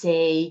out and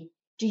say,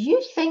 do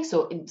you think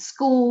so? In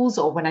schools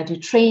or when I do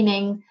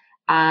training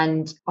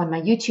and on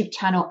my YouTube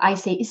channel, I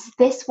say, is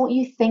this what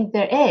you think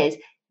there is?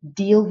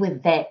 Deal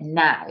with that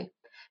now.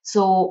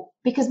 So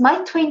because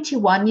my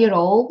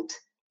 21-year-old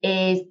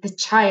is the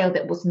child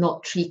that was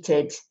not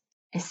treated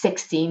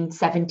 16,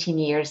 17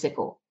 years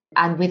ago.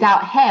 And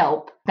without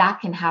help, that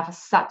can have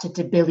such a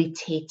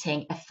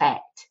debilitating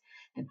effect.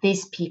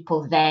 These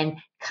people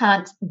then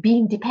can't be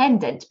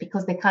independent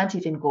because they can't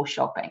even go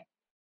shopping.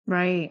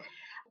 Right.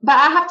 But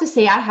I have to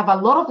say, I have a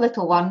lot of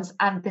little ones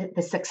and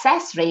the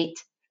success rate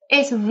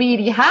is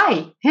really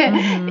high.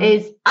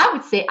 Is, I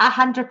would say,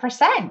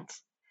 100%.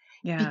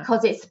 Yeah.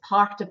 Because it's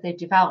part of their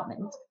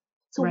development.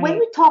 So when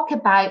we talk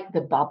about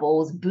the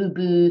bubbles,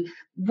 boo-boo,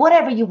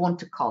 whatever you want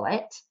to call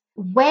it,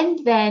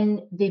 when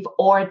then they've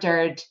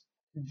ordered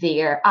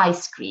their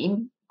ice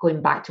cream,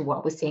 going back to what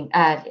I was saying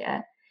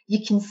earlier,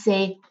 you can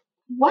say,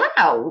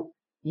 wow,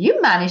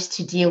 you managed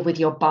to deal with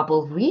your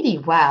bubble really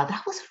well.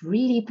 That was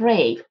really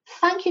brave.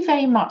 Thank you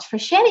very much for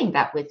sharing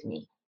that with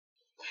me.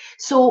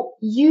 So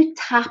you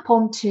tap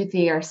onto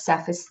their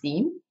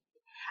self-esteem.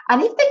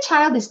 And if the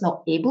child is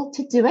not able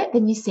to do it,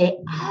 then you say,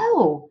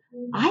 oh,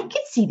 I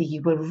could see that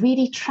you were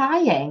really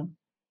trying.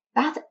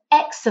 That's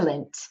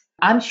excellent.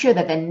 I'm sure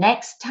that the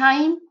next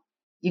time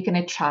you're going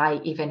to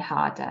try even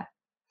harder.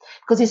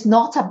 Because it's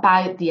not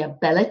about the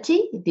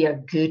ability,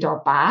 they're good or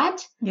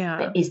bad.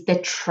 But it's the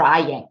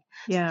trying.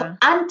 So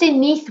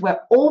underneath, we're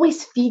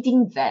always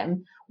feeding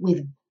them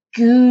with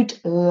good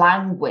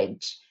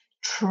language,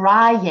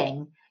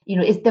 trying.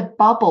 Is the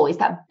bubble, is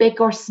that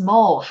big or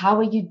small? How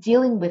are you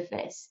dealing with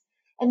this?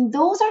 And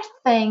those are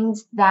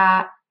things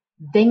that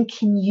then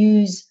can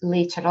use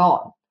later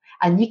on.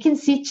 And you can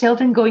see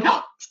children going,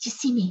 oh, did you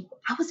see me?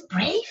 I was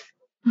brave.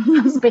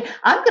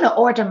 I'm going to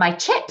order my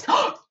chips.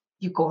 Oh,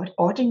 you go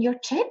ordering your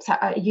chips?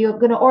 Are you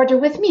going to order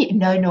with me?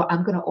 No,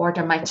 I'm going to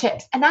order my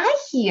chips. And I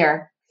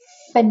hear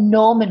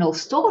phenomenal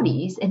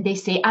stories. And they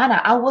say,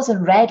 Anna, I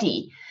wasn't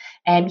ready.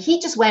 And he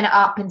just went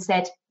up and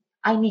said,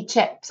 I need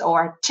chips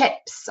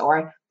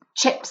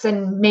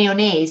and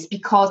mayonnaise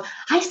because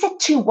I said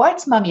 2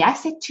 words, Mummy. I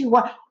said 2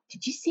 words.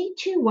 Did you say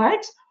 2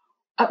 words?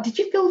 Did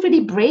you feel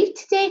really brave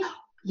today?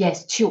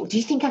 Yes, 2. Do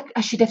you think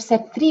I should have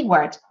said 3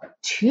 words?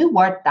 2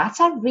 words, that's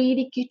a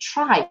really good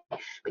try.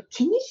 But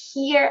can you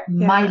hear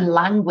my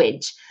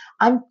language?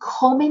 I'm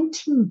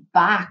commenting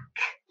back.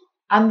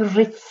 I'm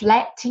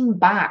reflecting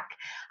back.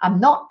 I'm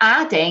not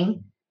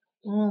adding,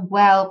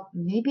 well,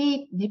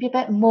 maybe a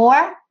bit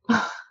more.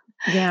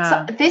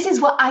 Yeah. So this is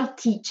what I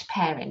teach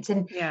parents.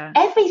 And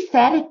every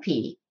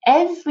therapy,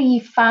 every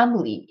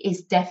family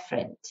is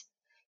different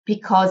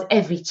because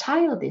every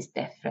child is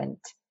different.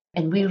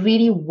 And we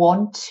really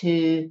want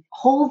to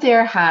hold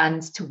their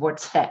hands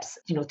towards steps,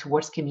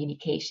 towards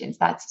communications.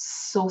 That's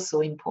so,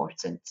 so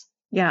important.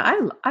 Yeah,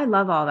 I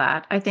love all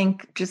that. I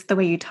think just the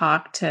way you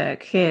talk to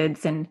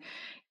kids and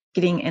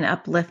getting an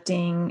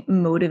uplifting,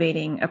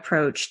 motivating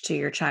approach to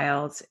your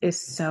child is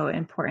so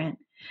important.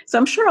 So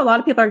I'm sure a lot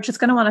of people are just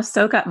going to want to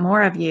soak up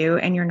more of you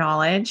and your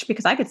knowledge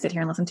because I could sit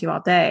here and listen to you all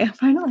day.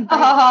 Finally,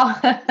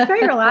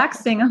 very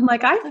relaxing. I'm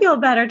like, I feel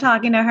better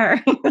talking to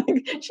her.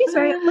 She's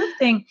very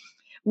uplifting.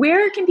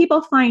 Where can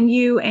people find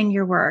you and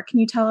your work? Can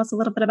you tell us a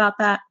little bit about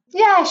that?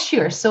 Yeah,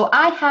 sure. So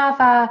I have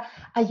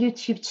a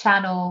YouTube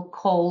channel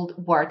called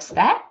Word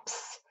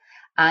Steps.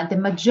 And the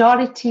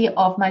majority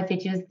of my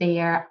videos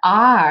there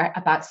are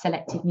about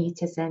selective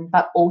mutism,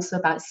 but also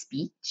about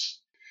speech.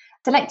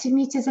 Selective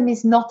mutism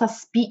is not a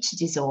speech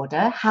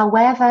disorder.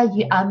 However,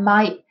 I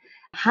might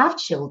have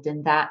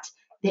children that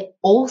they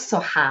also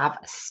have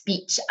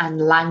speech and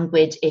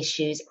language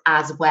issues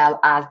as well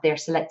as their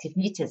selective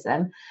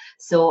mutism.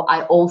 So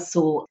I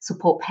also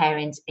support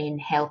parents in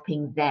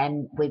helping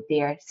them with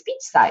their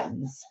speech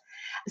sounds.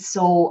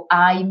 So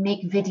I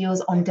make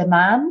videos on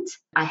demand.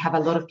 I have a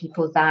lot of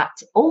people that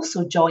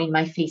also join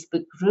my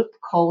Facebook group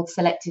called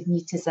Selective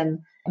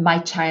Mutism. My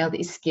child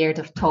is scared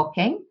of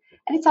talking.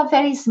 And it's a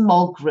very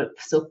small group.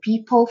 So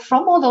people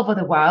from all over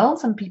the world,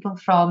 some people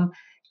from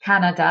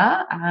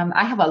Canada.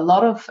 I have a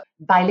lot of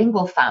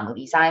bilingual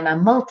families. I'm a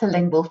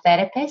multilingual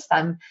therapist.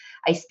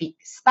 I speak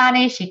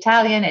Spanish,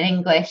 Italian, and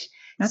English.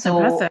 That's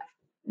impressive.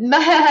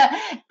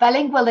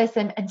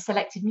 Bilingualism and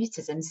selective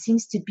mutism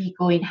seems to be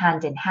going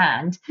hand in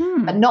hand,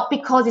 but not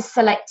because it's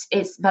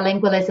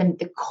bilingualism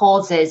that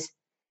causes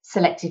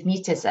selective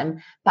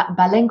mutism, but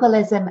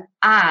bilingualism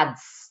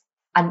adds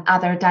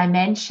another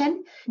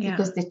dimension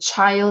because the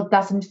child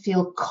doesn't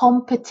feel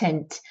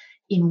competent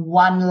in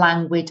one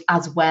language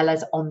as well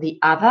as on the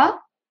other.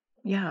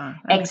 Yeah.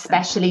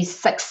 Especially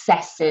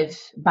successive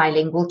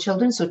bilingual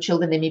children. So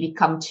children, they maybe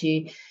come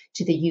to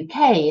the UK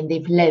and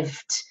they've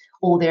lived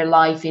all their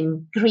life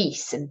in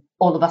Greece and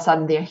all of a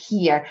sudden they're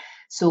here.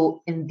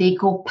 So, and they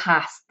go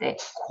past the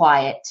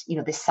quiet,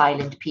 the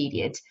silent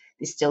period.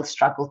 They still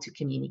struggle to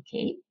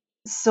communicate.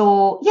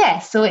 So,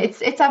 so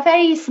it's a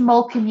very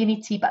small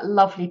community, but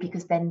lovely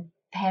because then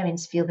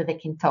parents feel that they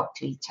can talk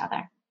to each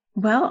other.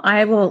 Well,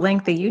 I will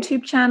link the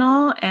YouTube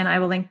channel and I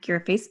will link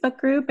your Facebook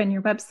group and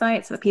your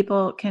website so that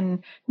people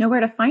can know where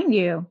to find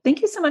you.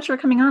 Thank you so much for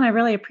coming on. I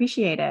really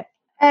appreciate it.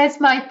 It's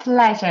my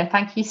pleasure.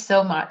 Thank you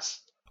so much.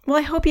 Well,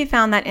 I hope you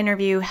found that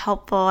interview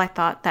helpful. I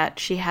thought that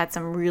she had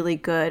some really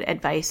good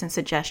advice and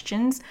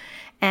suggestions.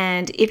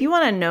 And if you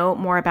want to know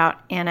more about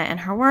Anna and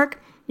her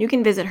work, you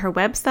can visit her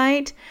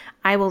website.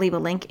 I will leave a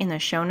link in the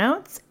show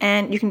notes,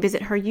 and you can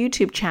visit her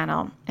YouTube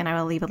channel, and I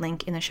will leave a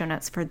link in the show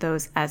notes for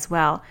those as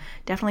well.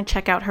 Definitely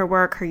check out her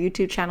work. Her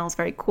YouTube channel is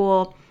very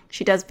cool.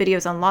 She does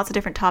videos on lots of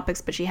different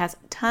topics, but she has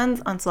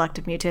tons on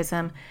selective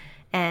mutism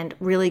and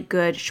really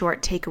good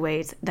short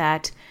takeaways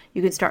that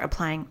you can start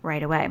applying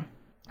right away.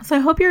 So I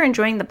hope you're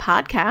enjoying the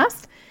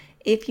podcast.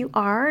 If you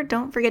are,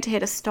 don't forget to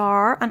hit a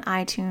star on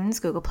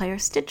iTunes, Google Play, or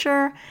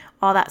Stitcher.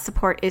 All that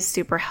support is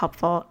super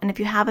helpful. And if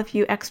you have a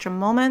few extra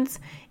moments,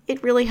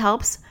 it really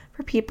helps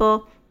for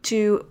people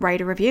to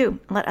write a review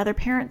and let other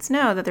parents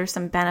know that there's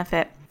some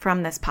benefit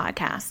from this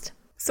podcast.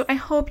 So I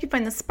hope you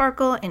find the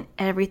sparkle in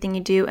everything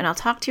you do, and I'll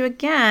talk to you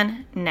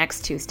again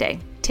next Tuesday.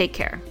 Take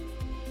care.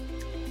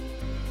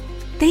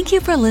 Thank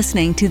you for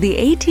listening to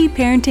the AT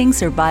Parenting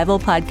Survival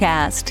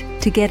Podcast.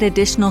 To get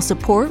additional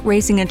support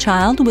raising a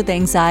child with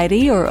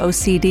anxiety or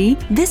OCD,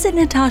 visit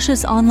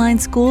Natasha's online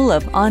school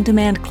of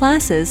on-demand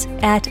classes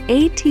at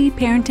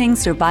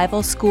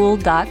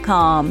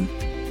atparentingsurvivalschool.com.